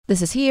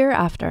This is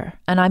Hereafter,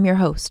 and I'm your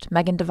host,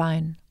 Megan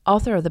Devine,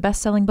 author of the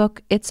best-selling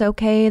book, It's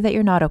Okay That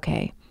You're Not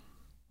Okay.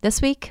 This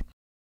week,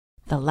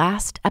 the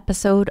last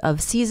episode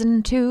of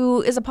Season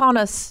 2 is upon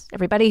us,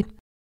 everybody.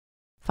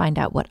 Find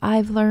out what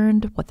I've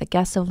learned, what the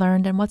guests have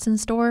learned, and what's in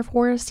store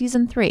for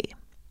Season 3,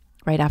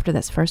 right after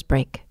this first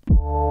break.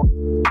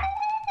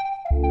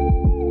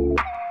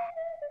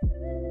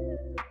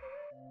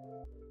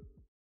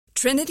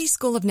 Trinity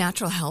School of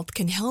Natural Health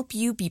can help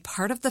you be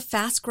part of the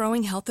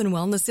fast-growing health and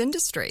wellness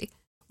industry.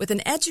 With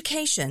an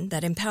education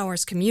that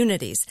empowers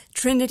communities,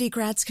 Trinity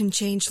grads can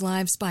change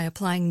lives by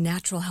applying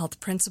natural health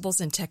principles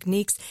and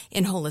techniques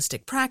in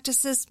holistic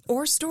practices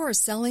or stores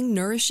selling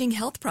nourishing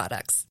health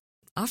products.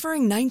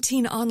 Offering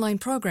 19 online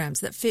programs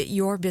that fit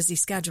your busy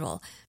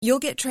schedule, you'll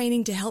get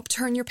training to help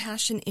turn your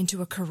passion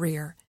into a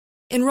career.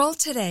 Enroll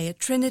today at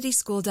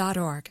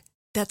trinityschool.org.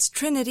 That's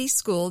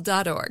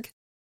trinityschool.org.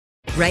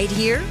 Right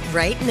here,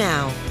 right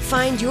now.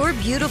 Find your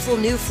beautiful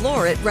new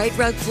floor at Right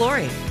Rug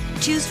Flooring.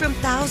 Choose from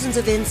thousands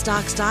of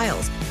in-stock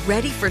styles,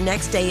 ready for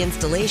next day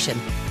installation,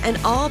 and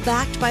all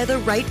backed by the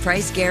right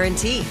price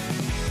guarantee.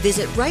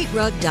 Visit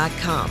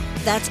rightrug.com.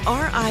 That's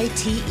RITERUG.com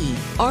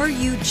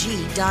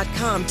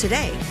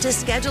today to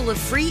schedule a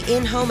free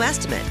in-home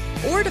estimate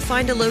or to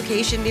find a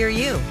location near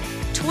you.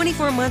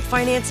 24-month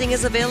financing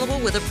is available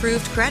with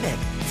approved credit.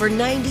 For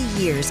 90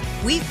 years,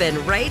 we've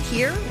been right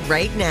here,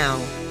 right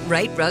now.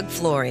 Right Rug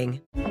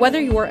Flooring.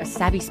 Whether you're a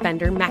savvy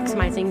spender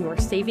maximizing your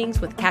savings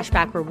with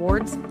cashback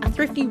rewards, a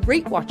thrifty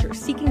rate watcher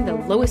seeking the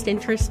lowest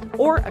interest,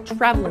 or a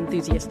travel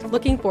enthusiast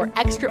looking for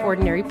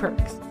extraordinary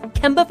perks,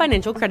 Kemba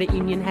Financial Credit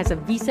Union has a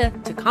visa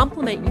to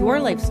complement your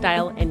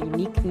lifestyle and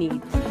unique needs.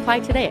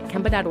 Apply today at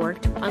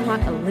Kemba.org to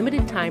unlock a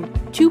limited time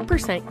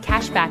 2%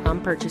 cash back on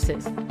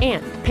purchases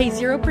and pay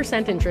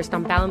 0% interest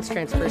on balance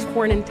transfers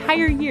for an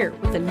entire year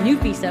with a new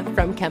visa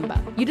from Kemba.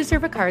 You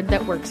deserve a card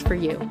that works for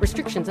you.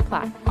 Restrictions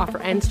apply. Offer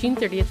ends June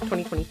 30th,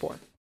 2024.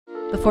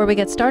 Before we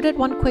get started,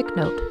 one quick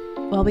note.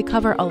 While we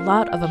cover a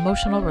lot of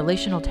emotional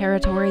relational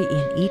territory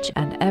in each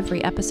and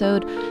every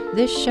episode,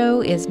 this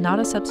show is not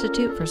a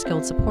substitute for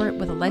skilled support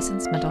with a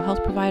licensed mental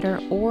health provider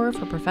or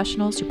for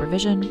professional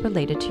supervision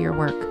related to your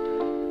work.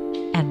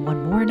 And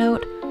one more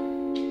note,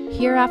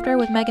 Hereafter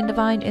with Megan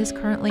Devine is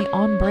currently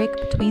on break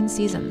between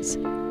seasons.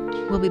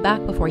 We'll be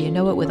back before you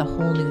know it with a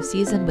whole new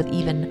season with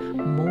even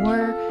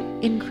more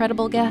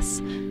incredible guests.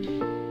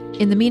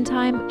 In the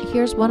meantime,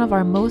 here's one of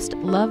our most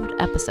loved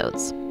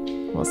episodes.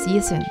 We'll see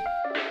you soon.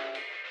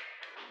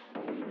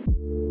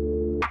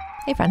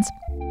 Hey friends.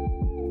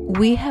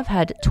 We have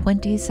had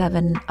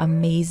 27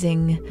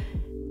 amazing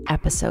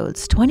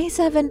episodes.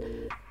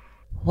 27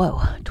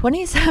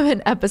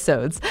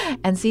 episodes.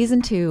 And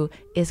season 2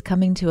 is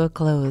coming to a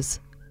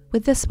close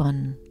with this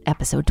one,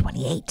 episode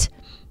 28.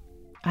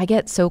 I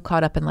get so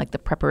caught up in like the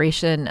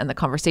preparation and the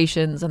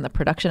conversations and the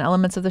production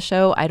elements of the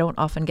show. I don't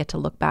often get to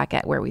look back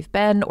at where we've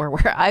been or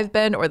where I've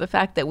been or the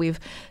fact that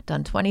we've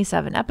done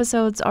 27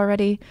 episodes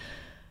already.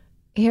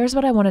 Here's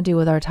what I want to do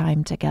with our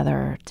time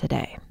together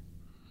today.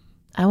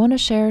 I want to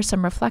share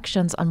some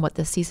reflections on what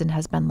this season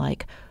has been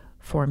like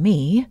for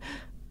me.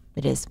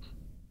 It is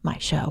my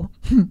show.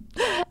 And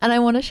I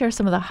want to share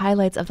some of the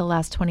highlights of the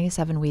last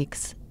 27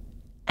 weeks.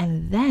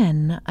 And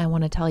then I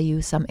want to tell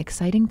you some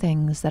exciting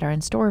things that are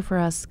in store for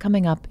us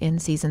coming up in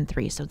season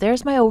 3. So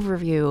there's my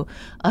overview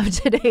of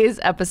today's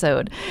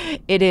episode.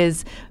 It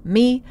is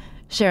me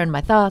sharing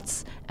my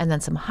thoughts and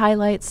then some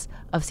highlights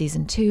of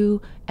season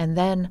 2 and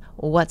then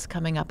what's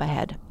coming up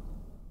ahead.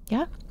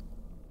 Yeah?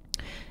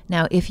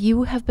 Now, if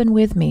you have been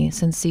with me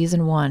since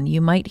season 1, you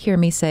might hear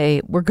me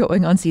say, we're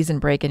going on season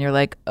break, and you're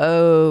like,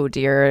 oh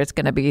dear, it's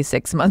going to be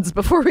 6 months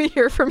before we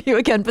hear from you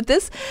again. But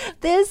this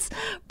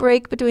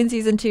break between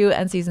season 2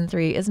 and season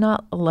 3 is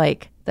not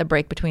like the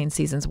break between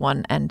seasons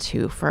 1 and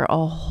 2 for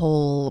a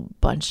whole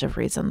bunch of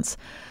reasons.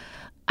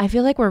 I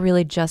feel like we're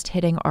really just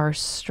hitting our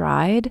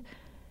stride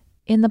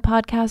in the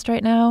podcast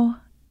right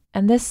now.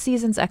 And this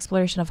season's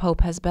exploration of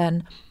hope has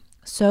been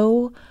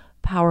so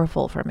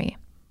powerful for me.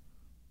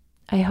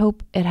 I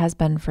hope it has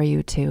been for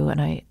you too.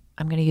 And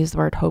I'm going to use the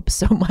word hope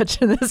so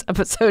much in this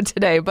episode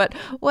today, but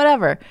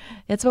whatever.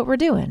 It's what we're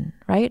doing,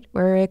 right?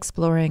 We're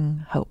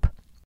exploring hope.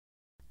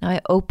 Now,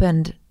 I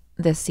opened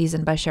this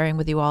season by sharing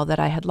with you all that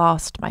I had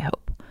lost my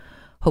hope.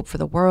 Hope for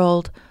the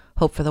world,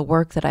 hope for the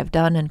work that I've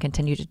done and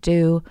continue to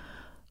do,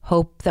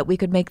 hope that we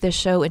could make this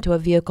show into a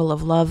vehicle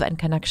of love and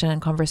connection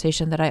and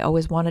conversation that I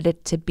always wanted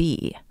it to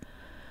be.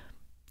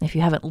 If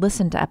you haven't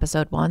listened to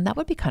episode 1, that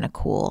would be kind of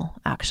cool,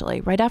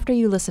 actually. Right after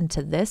you listen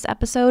to this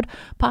episode,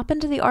 pop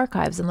into the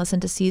archives and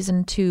listen to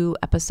season 2,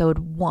 episode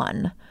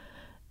 1,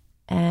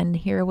 and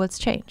hear what's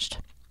changed.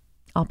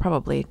 I'll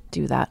probably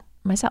do that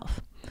myself.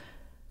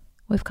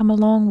 We've come a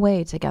long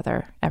way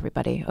together,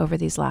 everybody, over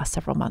these last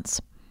several months.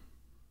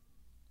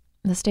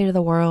 The state of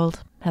the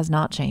world has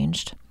not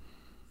changed.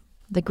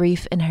 The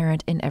grief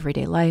inherent in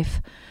everyday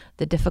life,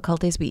 the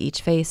difficulties we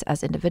each face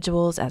as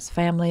individuals, as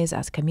families,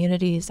 as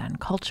communities, and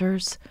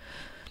cultures,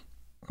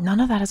 none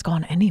of that has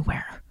gone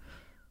anywhere.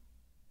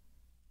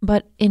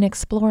 But in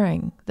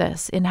exploring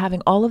this, in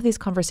having all of these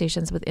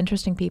conversations with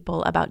interesting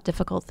people about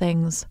difficult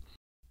things,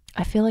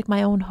 I feel like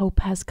my own hope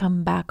has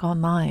come back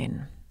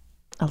online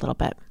a little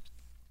bit.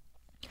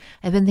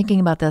 I've been thinking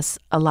about this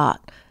a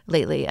lot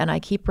lately, and I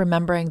keep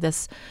remembering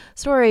this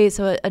story.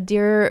 So a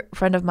dear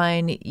friend of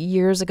mine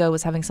years ago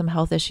was having some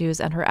health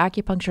issues, and her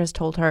acupuncturist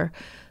told her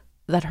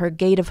that her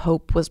gate of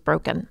hope was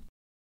broken.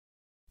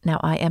 Now,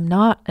 I am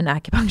not an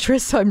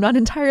acupuncturist, so I'm not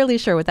entirely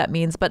sure what that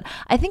means, but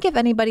I think if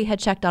anybody had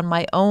checked on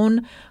my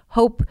own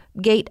hope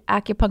gate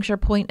acupuncture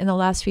point in the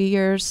last few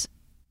years,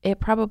 it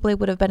probably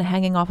would have been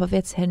hanging off of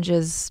its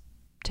hinges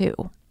too.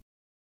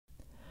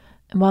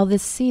 And while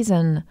this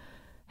season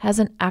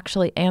hasn't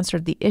actually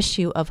answered the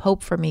issue of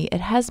hope for me,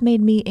 it has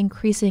made me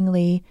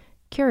increasingly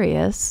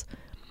curious.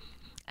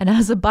 And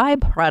as a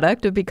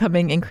byproduct of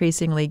becoming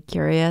increasingly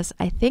curious,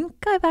 I think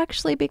I've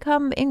actually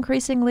become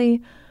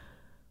increasingly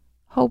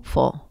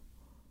hopeful,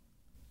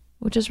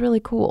 which is really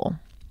cool.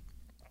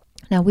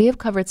 Now, we have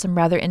covered some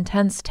rather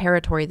intense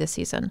territory this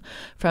season,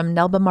 from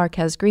Nelba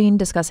Marquez Green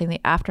discussing the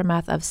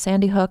aftermath of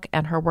Sandy Hook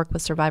and her work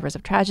with survivors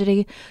of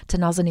tragedy, to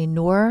Nazanin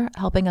Noor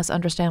helping us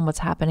understand what's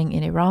happening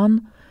in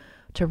Iran,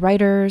 to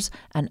writers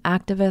and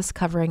activists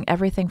covering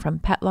everything from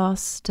pet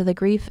loss to the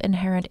grief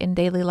inherent in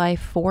daily life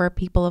for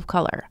people of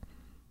color.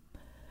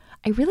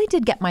 I really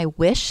did get my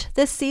wish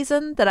this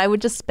season that I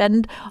would just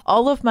spend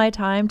all of my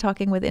time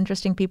talking with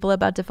interesting people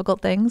about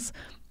difficult things.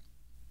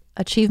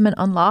 Achievement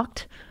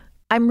unlocked.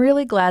 I'm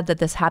really glad that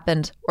this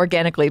happened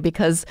organically,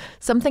 because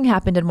something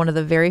happened in one of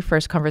the very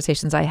first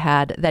conversations I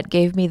had that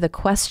gave me the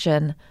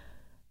question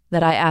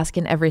that I ask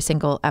in every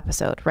single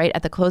episode, right?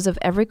 At the close of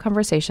every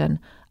conversation,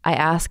 I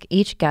ask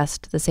each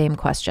guest the same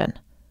question.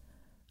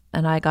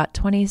 And I got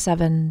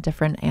 27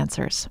 different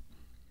answers.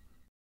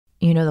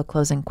 You know the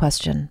closing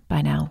question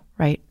by now,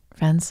 right,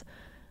 friends?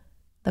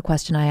 The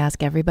question I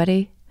ask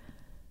everybody: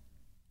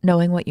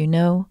 knowing what you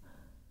know,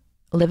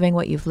 living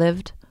what you've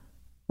lived,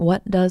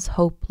 what does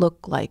hope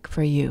look like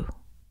for you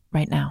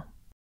right now?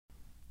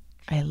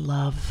 I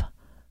love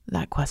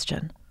that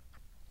question.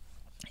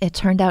 It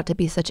turned out to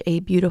be such a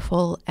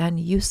beautiful and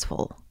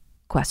useful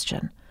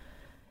question.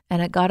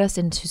 And it got us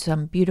into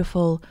some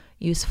beautiful,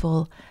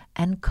 useful,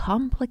 and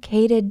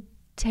complicated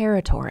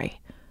territory.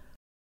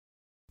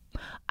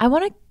 I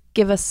want to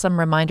give us some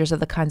reminders of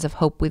the kinds of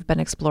hope we've been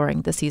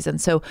exploring this season.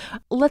 So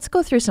let's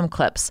go through some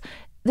clips.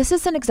 This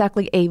isn't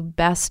exactly a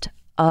best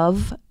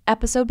of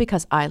episode,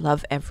 because I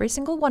love every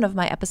single one of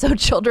my episode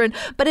children,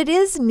 but it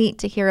is neat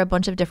to hear a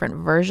bunch of different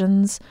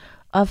versions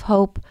of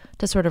hope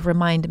to sort of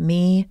remind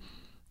me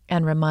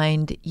and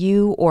remind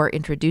you, or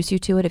introduce you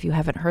to it if you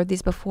haven't heard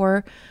these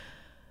before,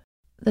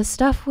 the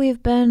stuff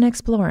we've been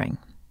exploring.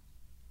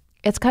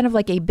 It's kind of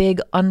like a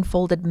big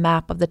unfolded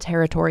map of the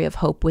territory of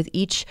hope, with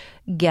each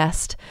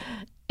guest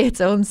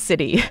its own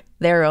city,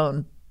 their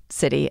own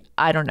city.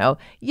 I don't know.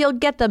 You'll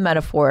get the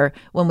metaphor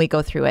when we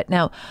go through it.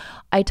 Now,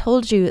 I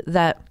told you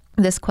that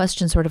this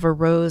question sort of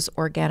arose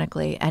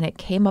organically, and it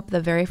came up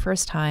the very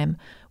first time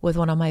with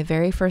one of my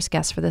very first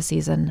guests for the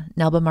season,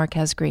 Nelba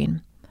Marquez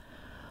Green.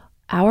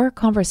 Our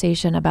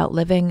conversation about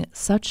living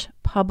such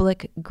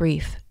public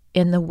grief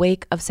in the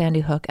wake of Sandy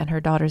Hook and her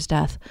daughter's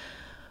death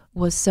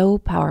was so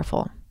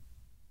powerful.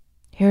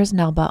 Here's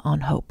Nelba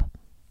on hope.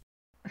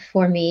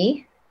 For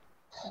me,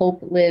 hope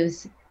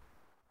lives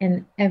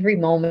in every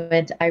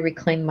moment I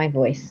reclaim my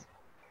voice.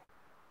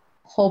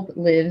 Hope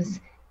lives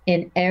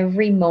in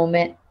every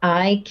moment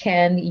I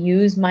can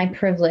use my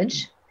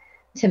privilege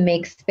to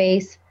make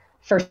space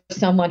for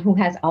someone who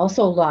has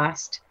also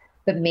lost,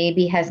 but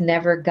maybe has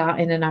never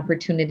gotten an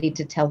opportunity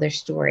to tell their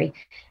story.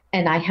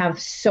 And I have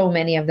so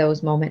many of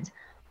those moments.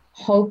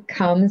 Hope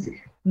comes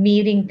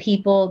meeting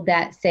people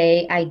that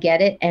say, I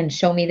get it, and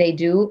show me they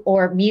do,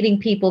 or meeting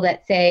people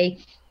that say,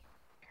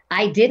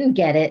 I didn't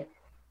get it,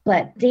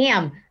 but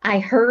damn, I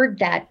heard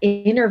that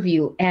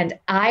interview and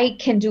I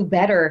can do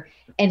better.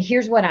 And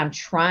here's what I'm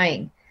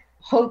trying.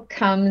 Hope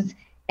comes,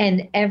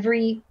 and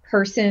every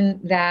person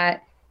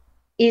that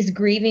is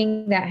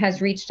grieving that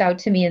has reached out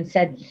to me and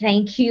said,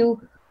 thank you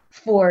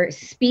for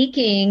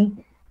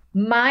speaking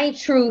my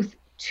truth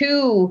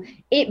too.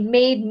 It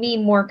made me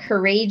more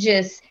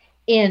courageous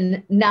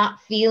in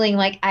not feeling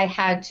like I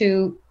had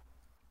to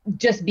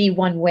just be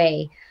one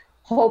way.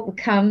 Hope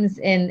comes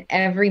in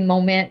every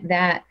moment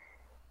that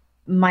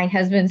my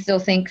husband still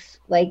thinks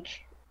like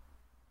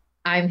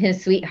I'm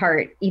his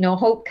sweetheart. You know,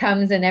 hope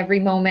comes in every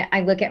moment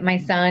I look at my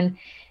son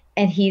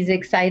and he's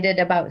excited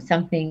about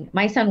something.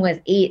 My son was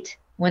 8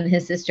 when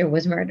his sister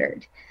was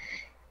murdered.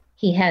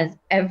 He has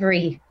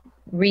every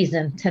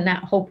reason to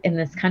not hope in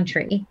this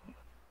country.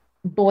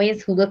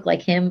 Boys who look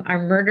like him are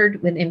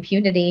murdered with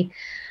impunity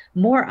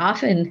more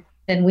often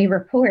than we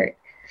report.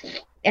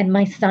 And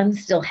my son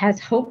still has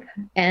hope.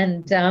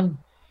 And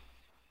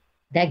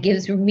that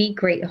gives me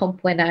great hope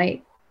when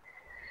I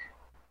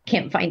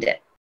can't find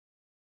it.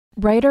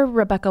 Writer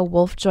Rebecca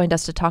Wolf joined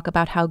us to talk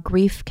about how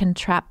grief can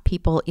trap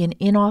people in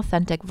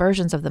inauthentic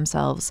versions of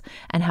themselves,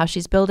 and how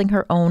she's building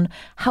her own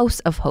House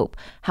of Hope.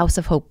 House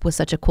of Hope was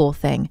such a cool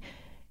thing.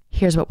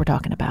 Here's what we're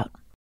talking about.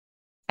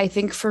 I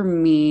think for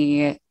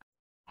me,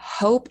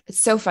 hope,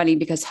 it's so funny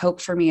because hope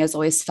for me has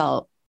always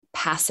felt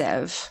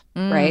passive,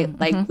 right?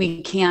 Like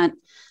we can't,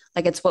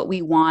 like it's what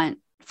we want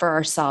for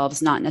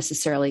ourselves, not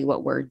necessarily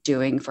what we're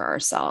doing for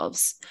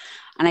ourselves.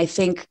 And I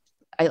think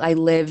I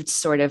lived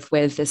sort of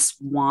with this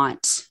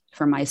want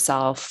for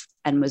myself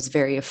and was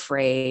very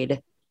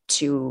afraid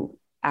to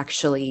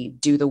actually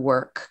do the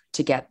work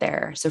to get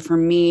there. So for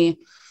me,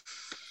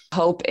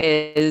 hope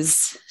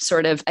is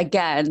sort of,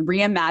 again,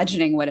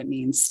 reimagining what it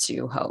means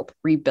to hope,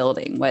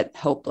 rebuilding what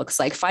hope looks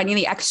like, finding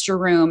the extra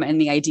room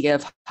and the idea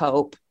of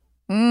hope.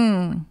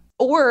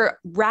 Or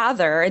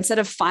rather, instead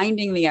of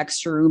finding the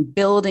extra room,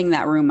 building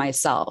that room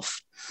myself.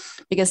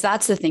 Because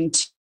that's the thing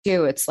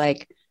too. It's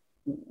like,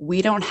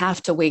 we don't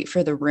have to wait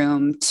for the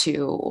room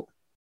to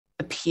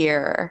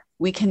appear.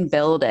 We can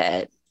build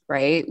it,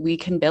 right? We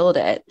can build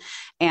it.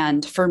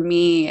 And for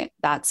me,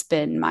 that's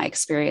been my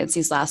experience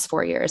these last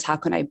 4 years. How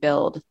can I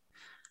build?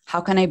 How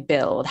can I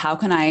build? How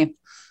can I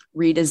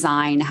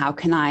redesign? How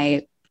can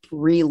I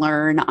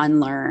relearn,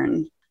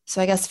 unlearn?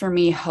 So I guess for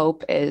me,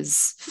 hope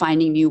is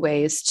finding new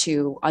ways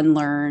to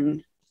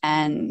unlearn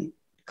and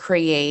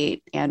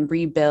create and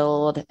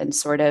rebuild and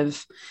sort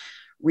of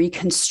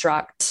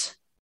reconstruct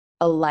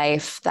a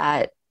life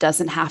that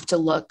doesn't have to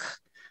look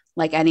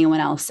like anyone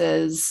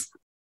else's.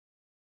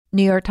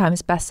 New York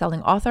Times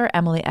bestselling author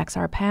Emily X.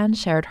 Arpan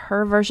shared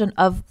her version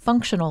of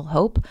functional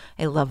hope.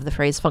 I love the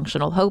phrase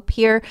functional hope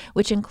here,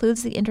 which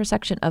includes the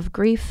intersection of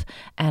grief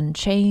and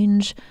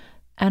change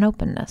and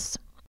openness.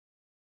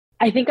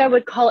 I think I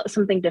would call it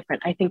something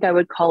different. I think I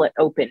would call it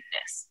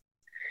openness.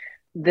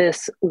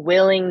 This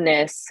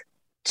willingness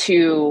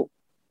to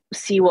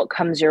see what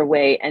comes your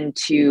way and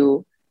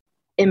to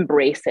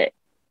embrace it.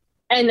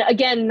 And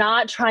again,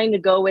 not trying to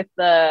go with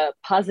the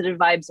positive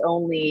vibes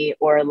only,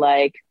 or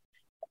like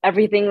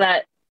everything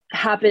that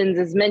happens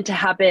is meant to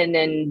happen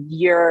and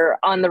you're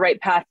on the right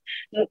path.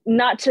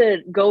 Not to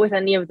go with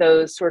any of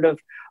those sort of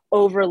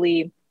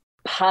overly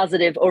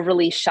positive,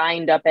 overly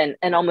shined up and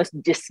almost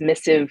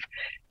dismissive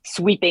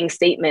sweeping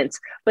statements,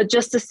 but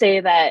just to say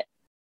that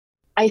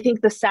I think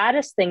the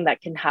saddest thing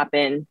that can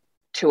happen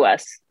to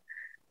us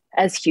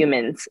as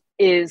humans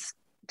is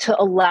to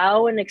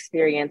allow an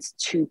experience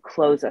to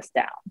close us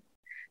down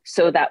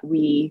so that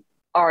we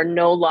are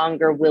no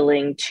longer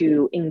willing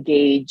to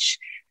engage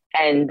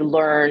and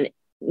learn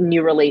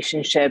new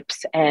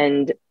relationships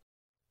and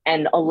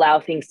allow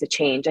things to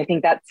change. I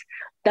think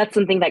that's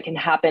something that can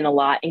happen a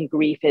lot in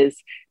grief,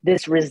 is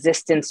this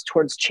resistance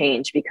towards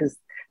change, because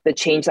the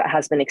change that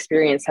has been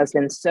experienced has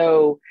been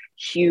so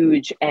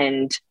huge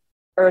and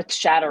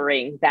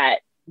earth-shattering that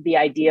the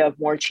idea of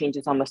more change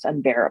is almost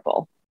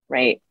unbearable,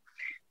 right?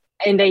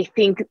 And I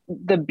think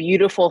the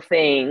beautiful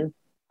thing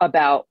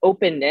about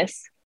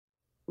openness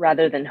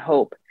rather than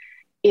hope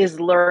is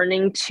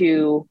learning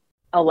to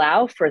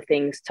allow for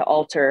things to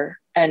alter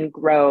and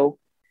grow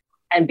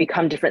and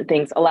become different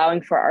things,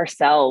 allowing for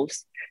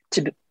ourselves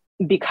to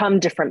become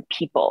different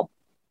people.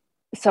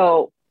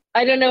 So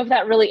I don't know if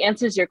that really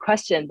answers your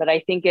question, but I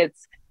think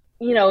it's,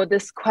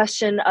 this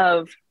question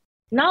of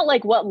not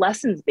like what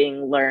lessons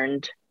being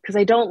learned, because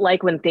I don't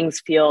like when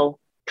things feel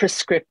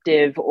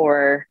prescriptive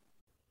or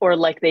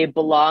like they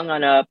belong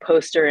on a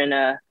poster in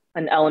an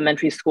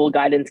elementary school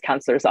guidance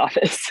counselor's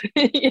office,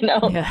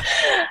 Yeah.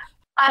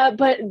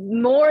 But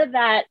more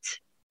that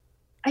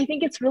I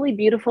think it's really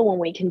beautiful when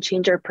we can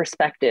change our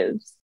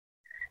perspectives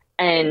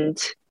and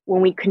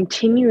when we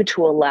continue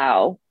to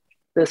allow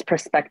those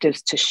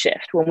perspectives to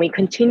shift, when we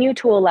continue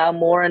to allow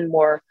more and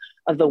more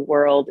of the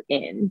world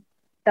in.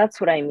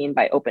 That's what I mean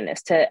by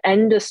openness, to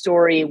end a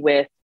story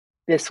with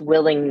this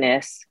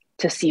willingness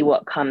to see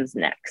what comes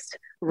next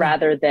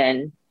rather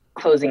than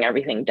closing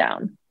everything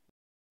down.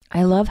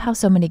 I love how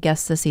so many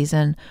guests this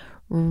season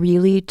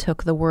really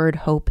took the word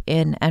hope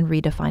in and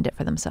redefined it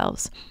for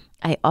themselves.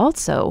 I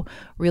also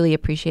really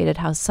appreciated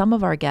how some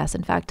of our guests,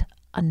 in fact,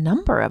 a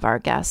number of our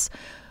guests,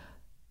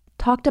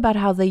 talked about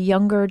how the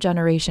younger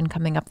generation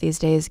coming up these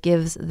days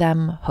gives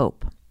them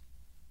hope.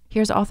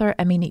 Here's author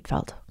Emmy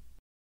Neatfeld.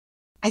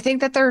 I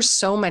think that there's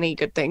so many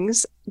good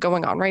things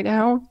going on right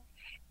now.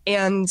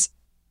 And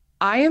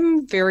I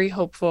am very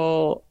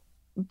hopeful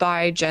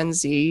by Gen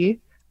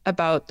Z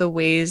about the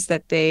ways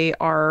that they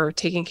are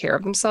taking care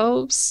of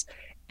themselves,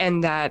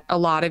 and that a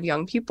lot of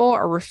young people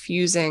are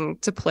refusing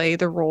to play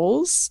the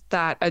roles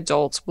that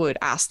adults would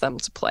ask them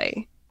to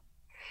play.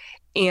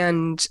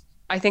 And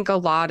I think a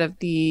lot of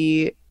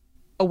the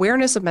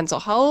awareness of mental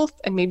health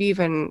and maybe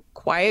even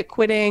quiet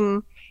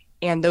quitting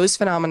and those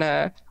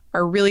phenomena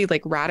are really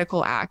like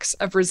radical acts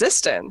of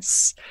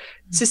resistance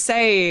to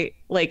say,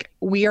 like,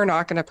 we are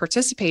not going to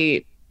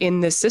participate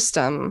in this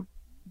system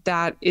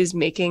that is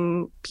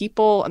making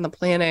people and the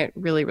planet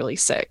really, really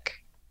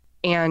sick.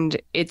 And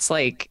it's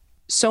like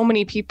so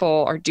many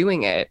people are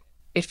doing it,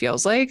 it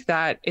feels like,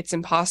 that it's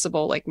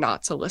impossible like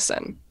not to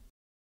listen.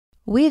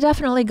 We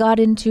definitely got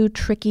into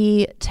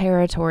tricky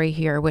territory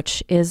here,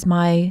 which is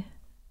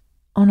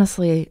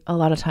honestly, a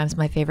lot of times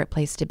my favorite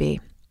place to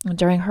be.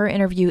 During her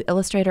interview,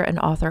 illustrator and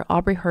author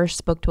Aubrey Hirsch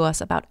spoke to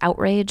us about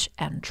outrage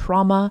and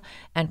trauma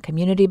and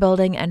community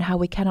building and how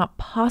we cannot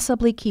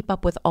possibly keep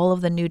up with all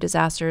of the new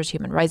disasters,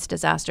 human rights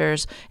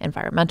disasters,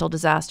 environmental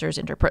disasters,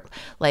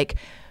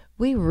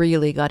 we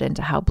really got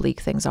into how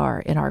bleak things are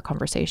in our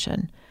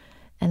conversation.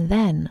 And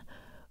then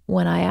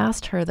when I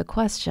asked her the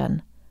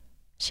question,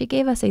 she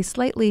gave us a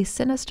slightly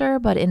sinister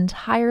but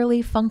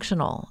entirely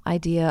functional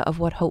idea of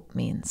what hope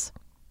means.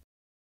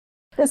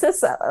 This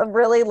is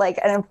really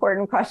an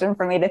important question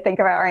for me to think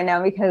about right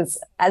now, because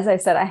as I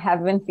said, I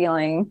have been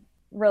feeling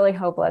really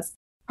hopeless.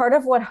 Part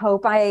of what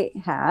hope I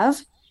have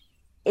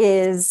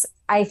is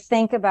I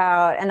think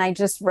about, and I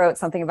just wrote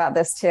something about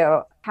this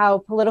too, how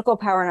political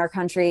power in our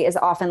country is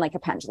often like a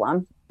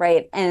pendulum,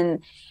 right?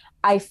 And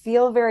I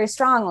feel very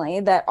strongly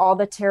that all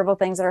the terrible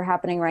things that are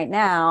happening right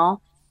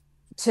now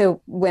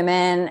to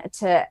women,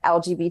 to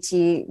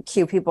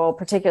LGBTQ people,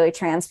 particularly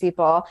trans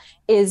people,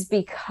 is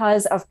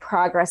because of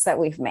progress that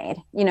we've made.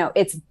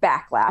 It's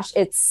backlash.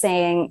 It's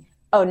saying,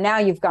 oh, now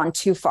you've gone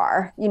too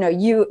far.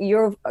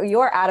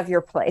 You're out of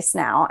your place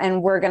now,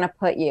 and we're going to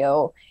put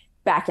you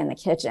back in the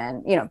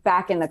kitchen,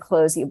 back in the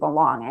clothes you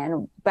belong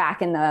in,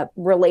 back in the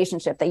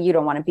relationship that you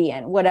don't want to be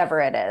in,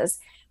 whatever it is.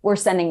 We're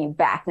sending you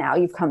back now.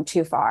 You've come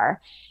too far.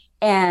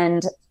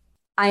 And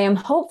I am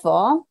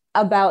hopeful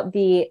about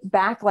the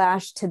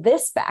backlash to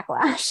this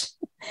backlash,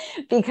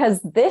 because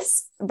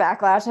this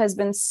backlash has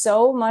been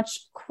so much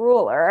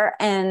crueler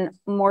and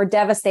more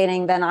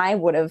devastating than I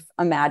would have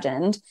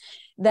imagined,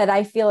 that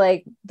I feel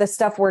like the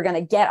stuff we're going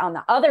to get on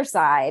the other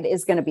side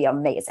is going to be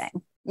amazing.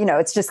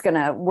 It's just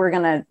we're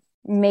going to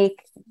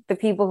make the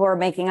people who are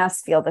making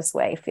us feel this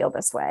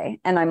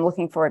way. And I'm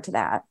looking forward to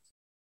that.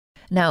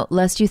 Now,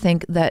 lest you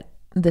think that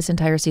this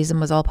entire season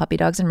was all puppy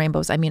dogs and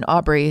rainbows, I mean,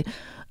 Aubrey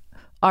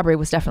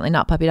was definitely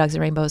not puppy dogs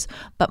and rainbows,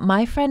 but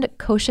my friend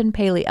Koshin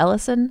Paley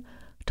Ellison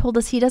told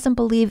us he doesn't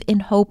believe in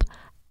hope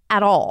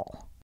at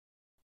all.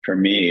 For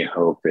me,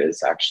 hope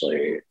is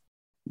actually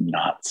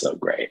not so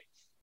great.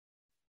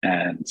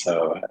 And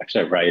so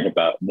actually I write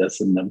about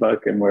this in the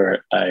book, and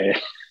where I,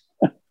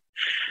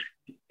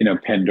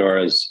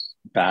 Pandora's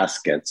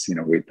baskets,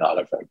 we thought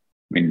of it.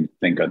 We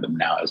think of them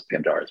now as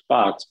Pandora's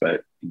box,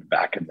 but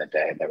back in the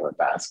day, there were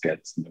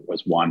baskets. And there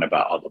was one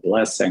about all the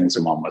blessings,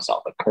 and one was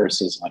all the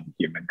curses on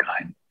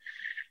humankind.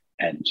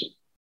 And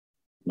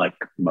like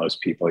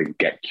most people, you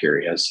get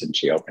curious, and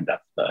she opened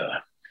up the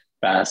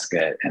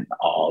basket, and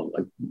all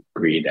like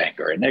greed,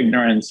 anger, and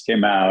ignorance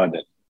came out,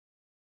 and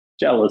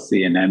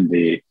jealousy and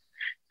envy.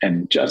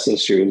 And just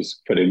as she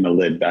was putting the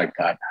lid back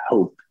on,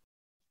 hope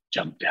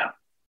jumped out.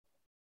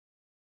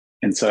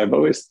 And so I've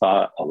always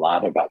thought a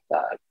lot about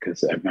that,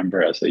 because I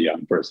remember as a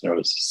young person, I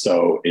was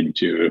so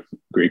into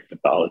Greek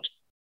mythology.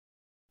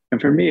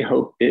 And for me,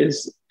 hope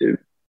is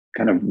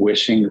kind of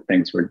wishing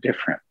things were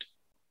different.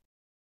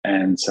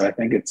 And so I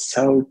think it's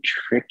so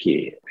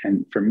tricky.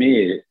 And for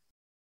me,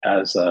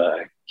 as a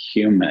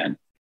human,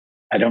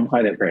 I don't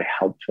find it very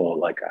helpful.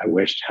 Like, I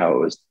wished how it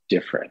was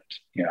different.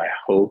 I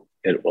hope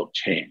it will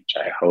change.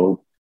 I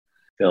hope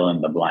fill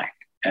in the blank.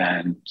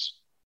 And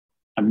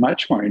I'm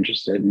much more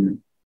interested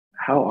in,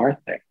 how are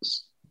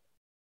things?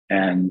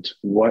 And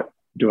what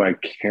do I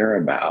care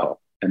about?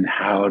 And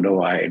how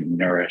do I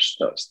nourish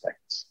those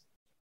things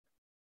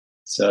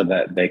so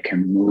that they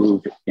can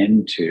move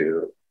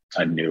into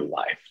a new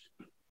life?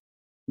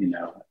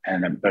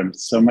 But I'm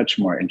so much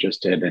more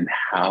interested in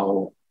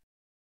how,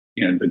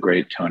 the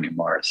great Toni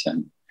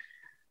Morrison,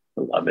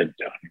 beloved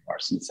Toni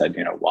Morrison said,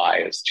 why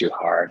is too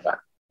hard,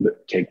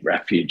 take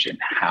refuge in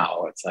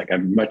how. It's like,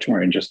 I'm much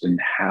more interested in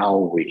how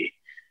we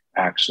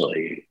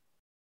actually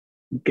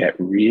get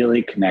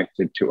really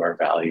connected to our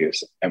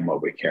values and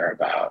what we care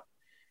about,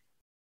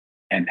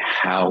 and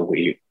how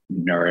we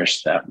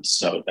nourish them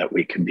so that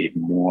we can be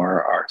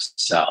more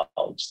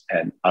ourselves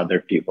and other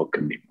people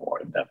can be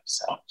more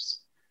themselves,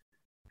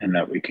 and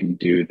that we can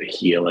do the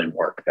healing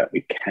work that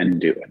we can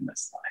do in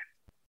this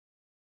life.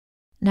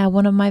 Now,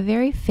 one of my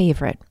very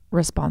favorite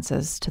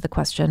responses to the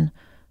question,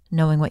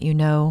 knowing what you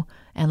know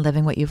and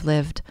living what you've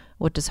lived,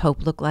 what does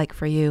hope look like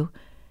for you,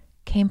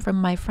 came from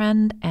my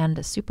friend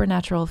and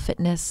supernatural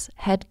fitness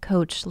head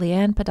coach,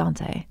 Leanne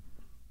Pedante.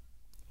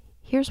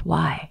 Here's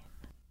why.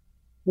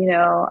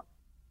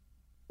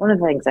 One of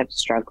the things I've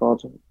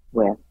struggled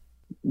with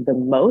the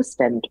most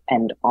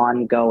and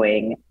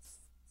ongoing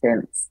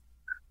since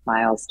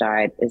Miles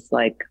died is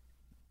like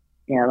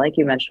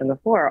you mentioned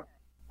before,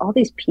 all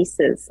these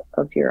pieces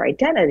of your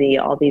identity,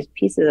 all these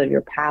pieces of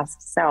your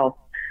past self,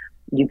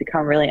 you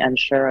become really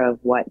unsure of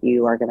what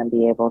you are going to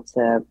be able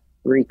to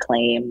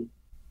reclaim,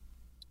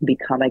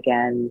 become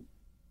again.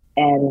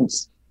 And,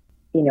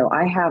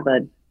 I have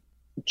a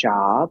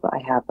job, I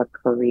have a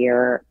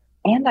career,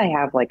 and I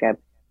have like a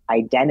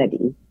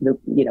identity.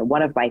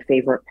 One of my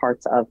favorite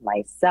parts of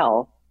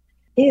myself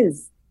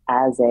is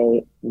as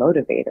a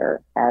motivator,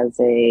 as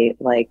a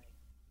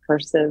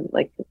person,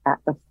 at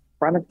the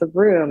front of the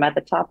room, at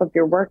the top of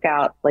your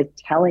workout,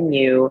 telling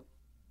you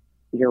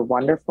you're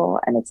wonderful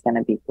and it's going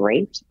to be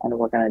great and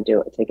we're going to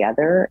do it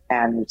together.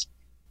 And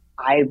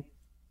I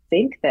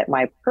think that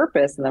my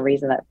purpose and the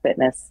reason that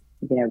fitness,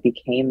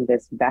 became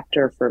this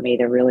vector for me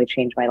to really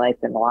change my life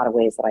in a lot of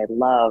ways that I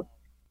love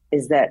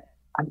is that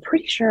I'm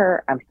pretty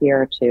sure I'm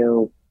here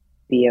to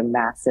be a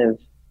massive,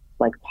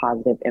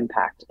 positive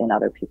impact in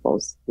other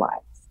people's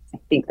lives. I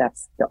think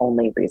that's the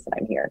only reason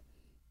I'm here.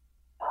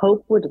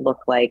 Hope would look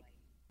like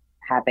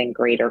having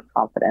greater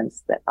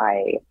confidence that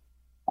I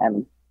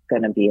am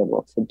going to be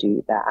able to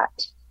do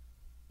that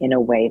in a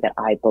way that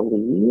I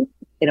believe,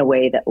 in a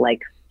way that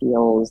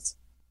feels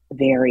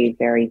very,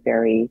 very,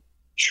 very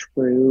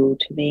true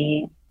to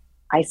me.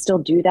 I still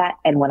do that.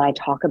 And when I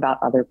talk about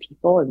other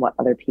people and what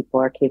other people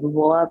are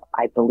capable of,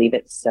 I believe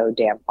it's so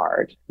damn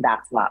hard.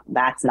 That's not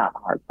the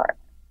hard part.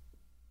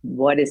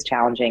 What is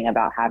challenging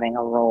about having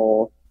a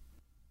role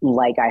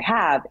like I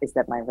have is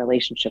that my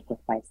relationship with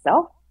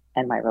myself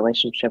and my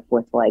relationship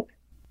with the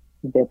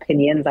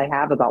opinions I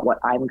have about what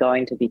I'm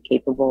going to be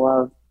capable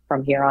of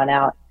from here on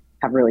out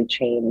have really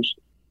changed.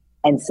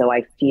 And so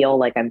I feel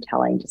like I'm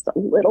telling just a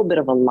little bit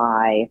of a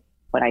lie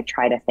when I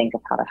try to think of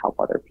how to help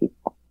other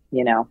people,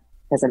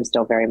 because I'm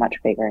still very much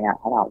figuring out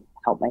how to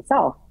help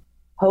myself.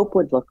 Hope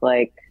would look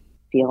like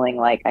feeling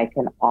like I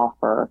can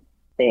offer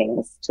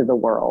things to the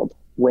world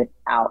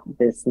without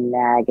this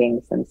nagging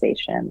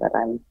sensation that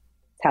I'm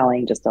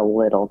telling just a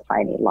little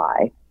tiny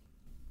lie.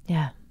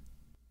 Yeah.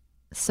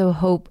 So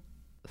hope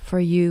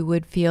for you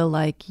would feel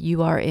like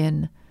you are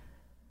in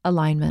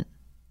alignment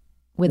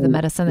with the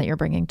medicine that you're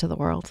bringing to the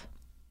world.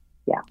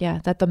 Yeah. Yeah.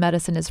 That the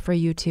medicine is for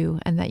you too,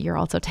 and that you're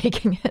also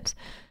taking it.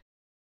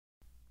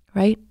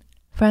 Right,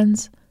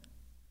 friends?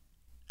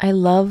 I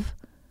love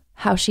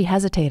how she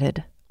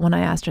hesitated when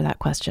I asked her that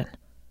question.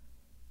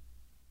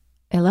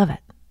 I love it.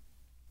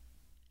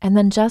 And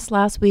then just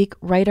last week,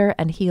 writer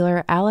and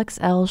healer Alex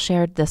L.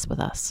 shared this with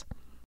us.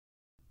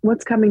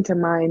 What's coming to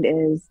mind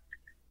is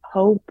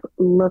hope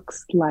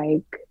looks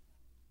like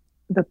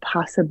the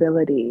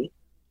possibility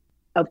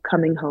of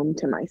coming home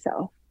to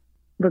myself,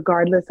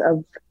 regardless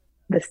of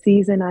the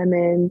season I'm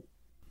in,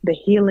 the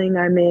healing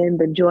I'm in,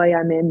 the joy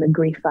I'm in, the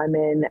grief I'm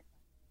in.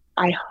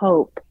 I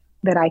hope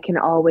that I can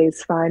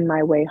always find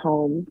my way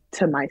home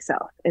to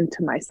myself and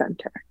to my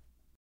center.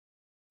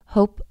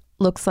 Hope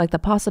looks like the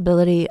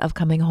possibility of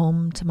coming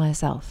home to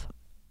myself.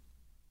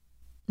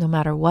 No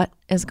matter what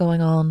is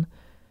going on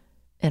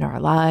in our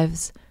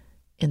lives,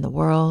 in the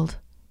world,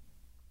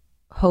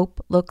 hope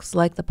looks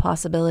like the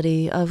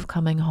possibility of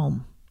coming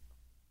home.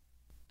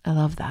 I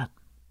love that.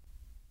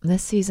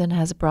 This season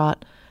has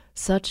brought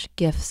such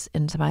gifts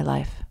into my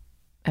life,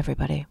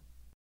 everybody.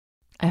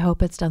 I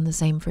hope it's done the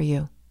same for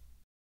you.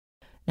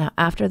 Now,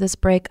 after this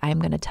break, I am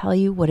going to tell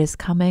you what is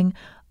coming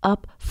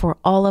up for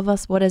all of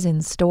us, what is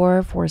in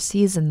store for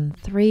season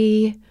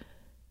 3.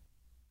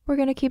 We're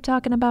going to keep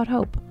talking about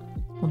hope.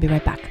 We'll be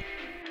right back.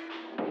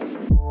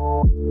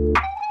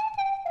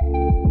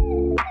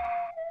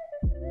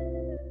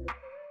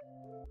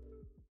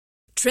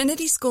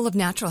 Trinity School of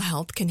Natural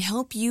Health can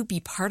help you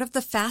be part of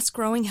the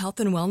fast-growing health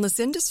and wellness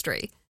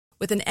industry.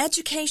 With an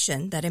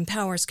education that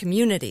empowers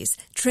communities,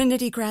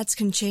 Trinity grads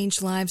can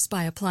change lives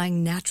by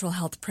applying natural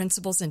health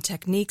principles and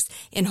techniques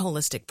in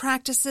holistic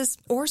practices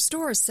or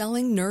stores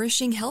selling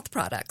nourishing health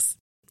products.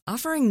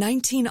 Offering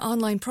 19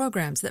 online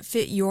programs that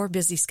fit your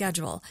busy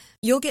schedule,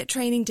 you'll get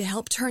training to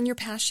help turn your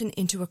passion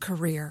into a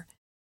career.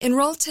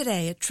 Enroll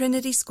today at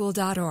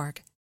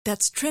trinityschool.org.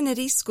 That's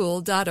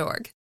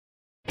trinityschool.org.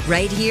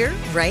 Right here,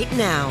 right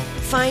now.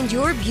 Find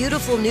your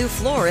beautiful new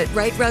floor at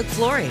Right Rug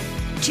Flooring.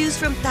 Choose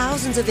from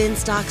thousands of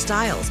in-stock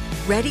styles,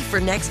 ready for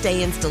next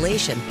day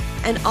installation,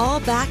 and all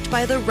backed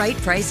by the right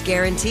price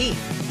guarantee.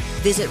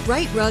 Visit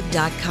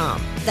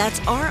rightrug.com. That's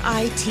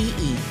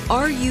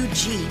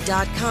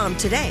RITERUG.com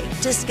today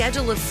to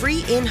schedule a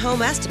free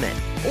in-home estimate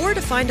or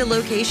to find a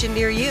location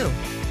near you.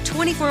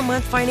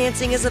 24-month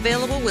financing is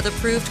available with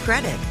approved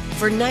credit.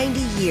 For 90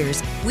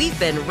 years, we've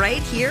been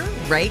right here,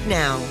 right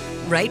now.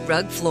 Right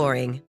Rug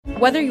Flooring.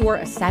 Whether you're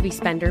a savvy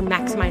spender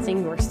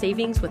maximizing your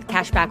savings with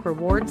cashback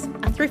rewards,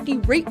 a thrifty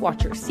rate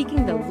watcher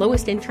seeking the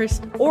lowest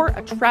interest, or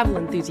a travel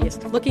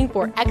enthusiast looking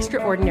for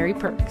extraordinary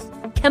perks,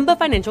 Kemba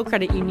Financial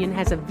Credit Union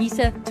has a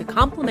visa to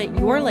complement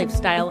your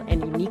lifestyle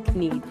and unique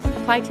needs.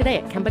 Apply today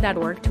at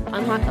Kemba.org to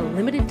unlock a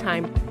limited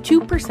time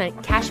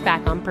 2% cash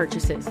back on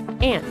purchases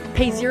and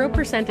pay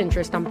 0%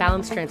 interest on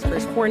balance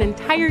transfers for an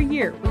entire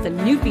year with a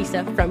new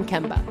visa from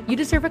Kemba. You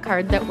deserve a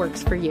card that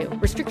works for you.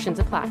 Restrictions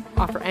apply.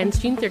 Offer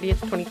ends June 30th,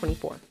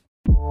 2024.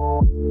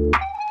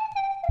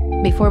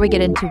 Before we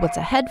get into what's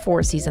ahead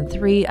for season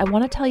 3, I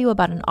want to tell you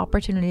about an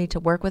opportunity to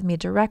work with me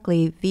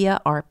directly via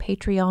our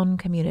Patreon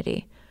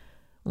community.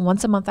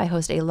 Once a month, I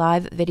host a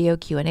live video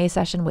Q&A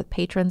session with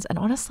patrons, and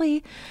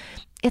honestly,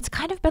 it's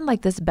kind of been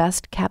like this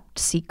best kept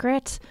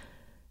secret.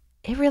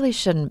 It really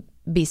shouldn't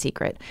be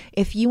secret.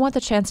 If you want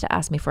the chance to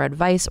ask me for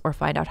advice or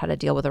find out how to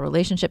deal with a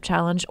relationship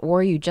challenge,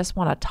 or you just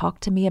want to talk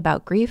to me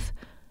about grief,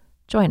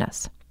 join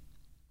us.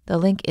 The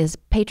link is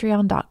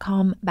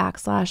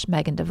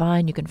patreon.com/Megan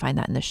Devine. You can find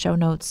that in the show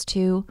notes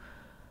too.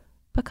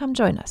 But come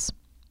join us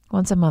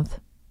once a month.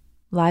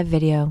 Live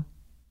video.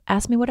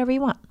 Ask me whatever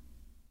you want.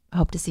 I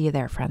hope to see you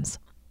there, friends.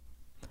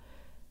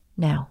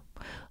 Now,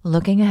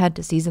 looking ahead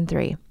to season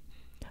 3.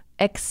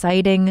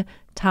 Exciting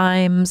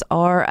times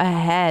are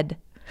ahead.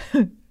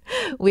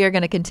 We are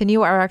going to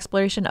continue our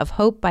exploration of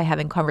hope by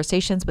having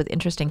conversations with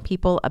interesting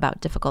people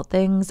about difficult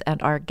things,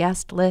 and our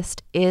guest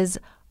list is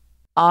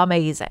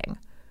amazing.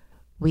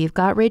 We've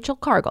got Rachel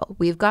Cargill,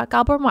 we've got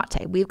Gabor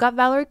Mate, we've got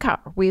Valerie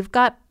Kaur, we've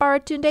got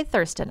Baratunde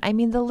Thurston. I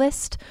mean, the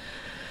list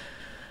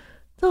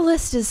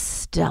is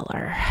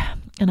stellar,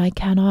 and I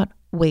cannot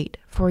wait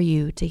for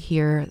you to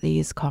hear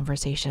these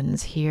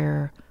conversations,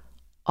 hear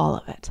all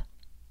of it.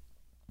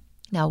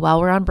 Now,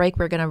 while we're on break,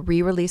 we're going to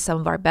re-release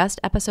some of our best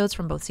episodes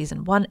from both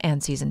season 1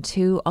 and season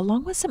 2,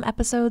 along with some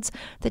episodes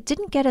that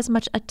didn't get as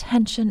much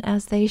attention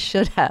as they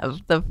should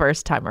have the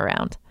first time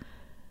around.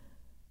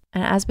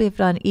 And as we've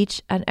done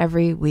each and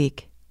every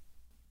week,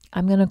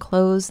 I'm going to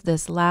close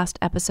this last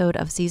episode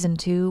of season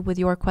 2 with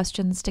your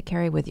questions to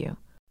carry with you.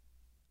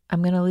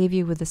 I'm going to leave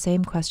you with the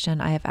same question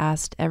I have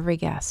asked every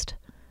guest.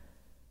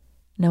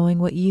 Knowing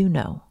what you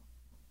know,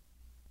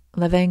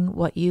 living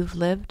what you've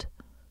lived,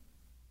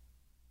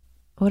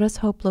 what does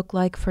hope look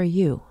like for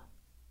you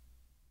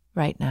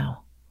right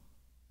now,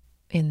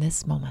 in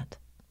this moment?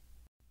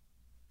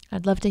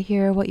 I'd love to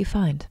hear what you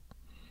find.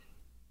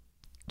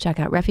 Check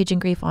out Refuge in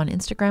Grief on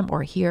Instagram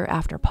or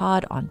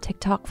HereAfterPod on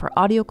TikTok for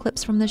audio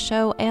clips from the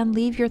show, and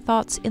leave your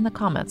thoughts in the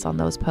comments on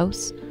those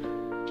posts.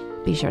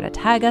 Be sure to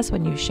tag us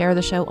when you share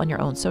the show on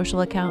your own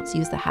social accounts.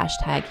 Use the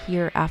hashtag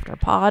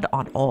HereAfterPod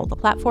on all the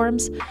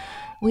platforms.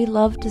 We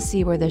love to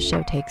see where this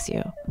show takes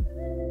you.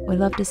 We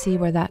love to see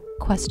where that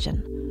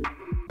question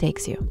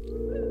takes you.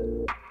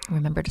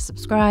 Remember to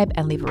subscribe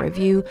and leave a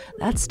review.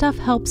 That stuff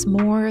helps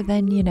more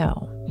than you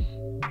know.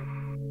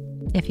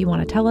 If you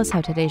want to tell us how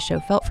today's show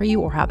felt for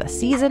you, or how the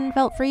season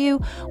felt for you,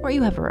 or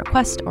you have a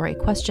request or a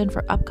question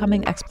for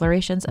upcoming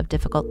explorations of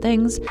difficult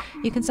things,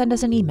 you can send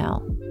us an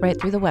email right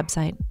through the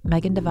website,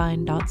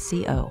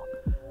 megandevine.co.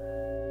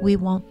 We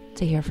want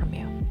to hear from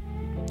you.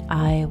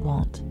 I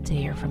want to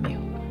hear from you.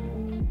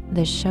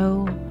 This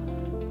show,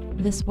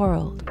 this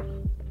world,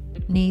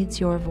 needs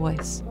your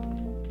voice.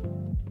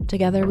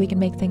 Together we can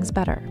make things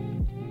better,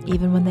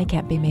 even when they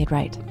can't be made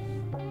right.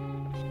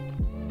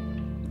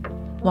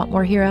 Want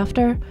more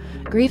hereafter?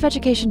 Grief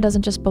education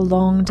doesn't just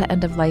belong to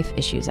end-of-life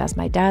issues. As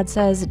my dad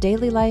says,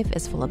 daily life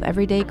is full of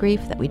everyday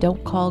grief that we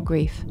don't call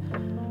grief.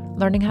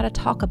 Learning how to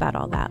talk about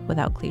all that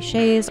without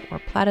cliches or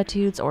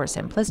platitudes or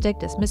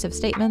simplistic, dismissive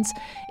statements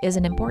is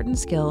an important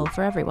skill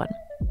for everyone.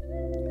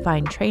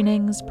 Find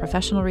trainings,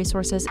 professional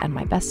resources, and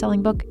my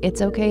best-selling book,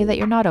 It's Okay That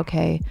You're Not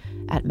Okay,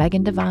 at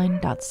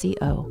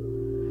megandevine.co.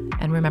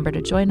 And remember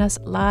to join us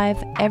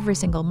live every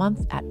single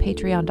month at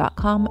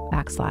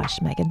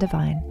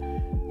patreon.com/megandevine.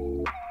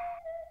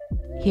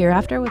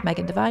 Hereafter with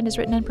Megan Devine is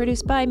written and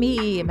produced by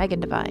me, Megan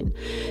Devine.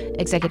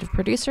 Executive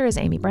producer is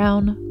Amy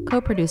Brown,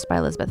 co-produced by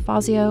Elizabeth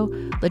Fazio,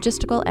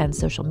 logistical and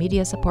social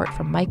media support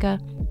from Micah,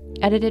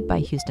 edited by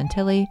Houston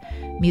Tilley,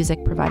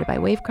 music provided by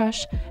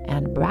Wavecrush,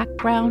 and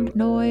background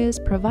noise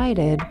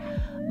provided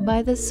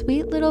by the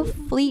sweet little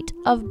fleet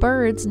of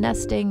birds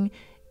nesting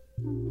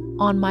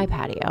on my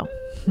patio.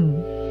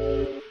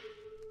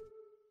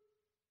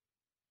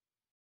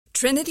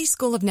 Trinity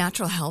School of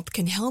Natural Health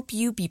can help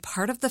you be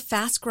part of the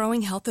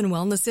fast-growing health and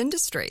wellness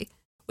industry.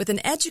 With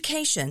an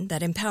education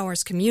that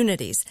empowers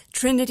communities,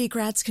 Trinity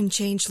grads can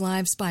change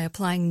lives by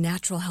applying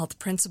natural health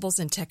principles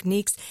and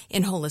techniques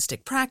in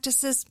holistic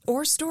practices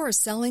or stores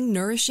selling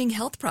nourishing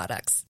health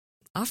products.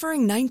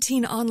 Offering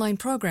 19 online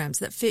programs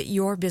that fit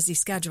your busy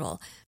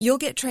schedule, you'll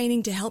get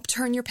training to help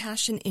turn your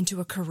passion into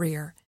a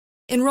career.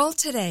 Enroll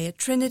today at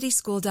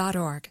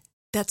trinityschool.org.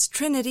 That's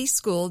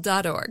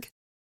trinityschool.org.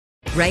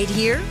 Right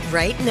here,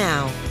 right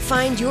now.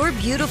 Find your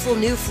beautiful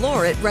new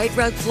floor at Right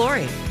Rug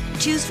Flooring.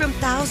 Choose from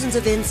thousands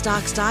of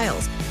in-stock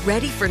styles,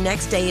 ready for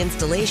next day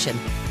installation,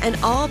 and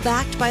all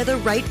backed by the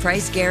right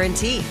price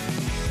guarantee.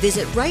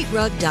 Visit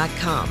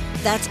rightrug.com.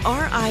 That's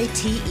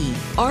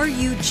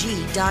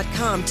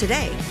RITERUG.com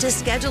today to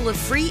schedule a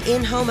free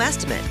in-home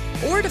estimate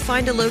or to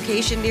find a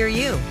location near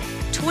you.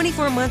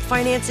 24-month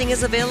financing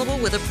is available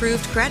with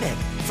approved credit.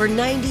 For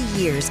 90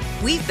 years,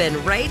 we've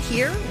been right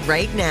here,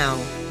 right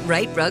now.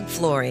 Right Rug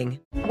Flooring.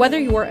 Whether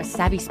you're a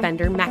savvy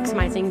spender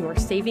maximizing your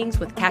savings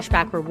with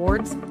cashback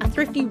rewards, a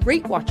thrifty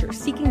rate watcher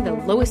seeking the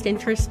lowest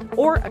interest,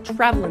 or a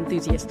travel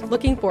enthusiast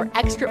looking for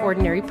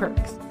extraordinary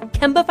perks,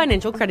 Kemba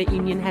Financial Credit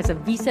Union has a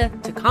visa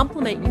to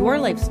complement your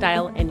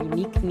lifestyle and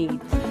unique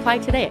needs. Apply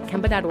today at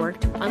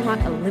Kemba.org to unlock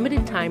a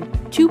limited time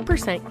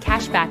 2%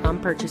 cash back on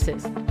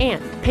purchases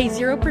and pay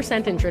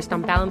 0% interest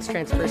on balance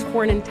transfers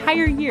for an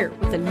entire year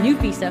with a new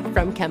visa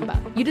from Kemba.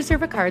 You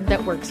deserve a card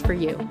that works for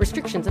you.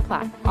 Restrictions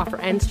apply. Offer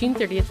ends June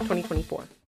 30th, 2024.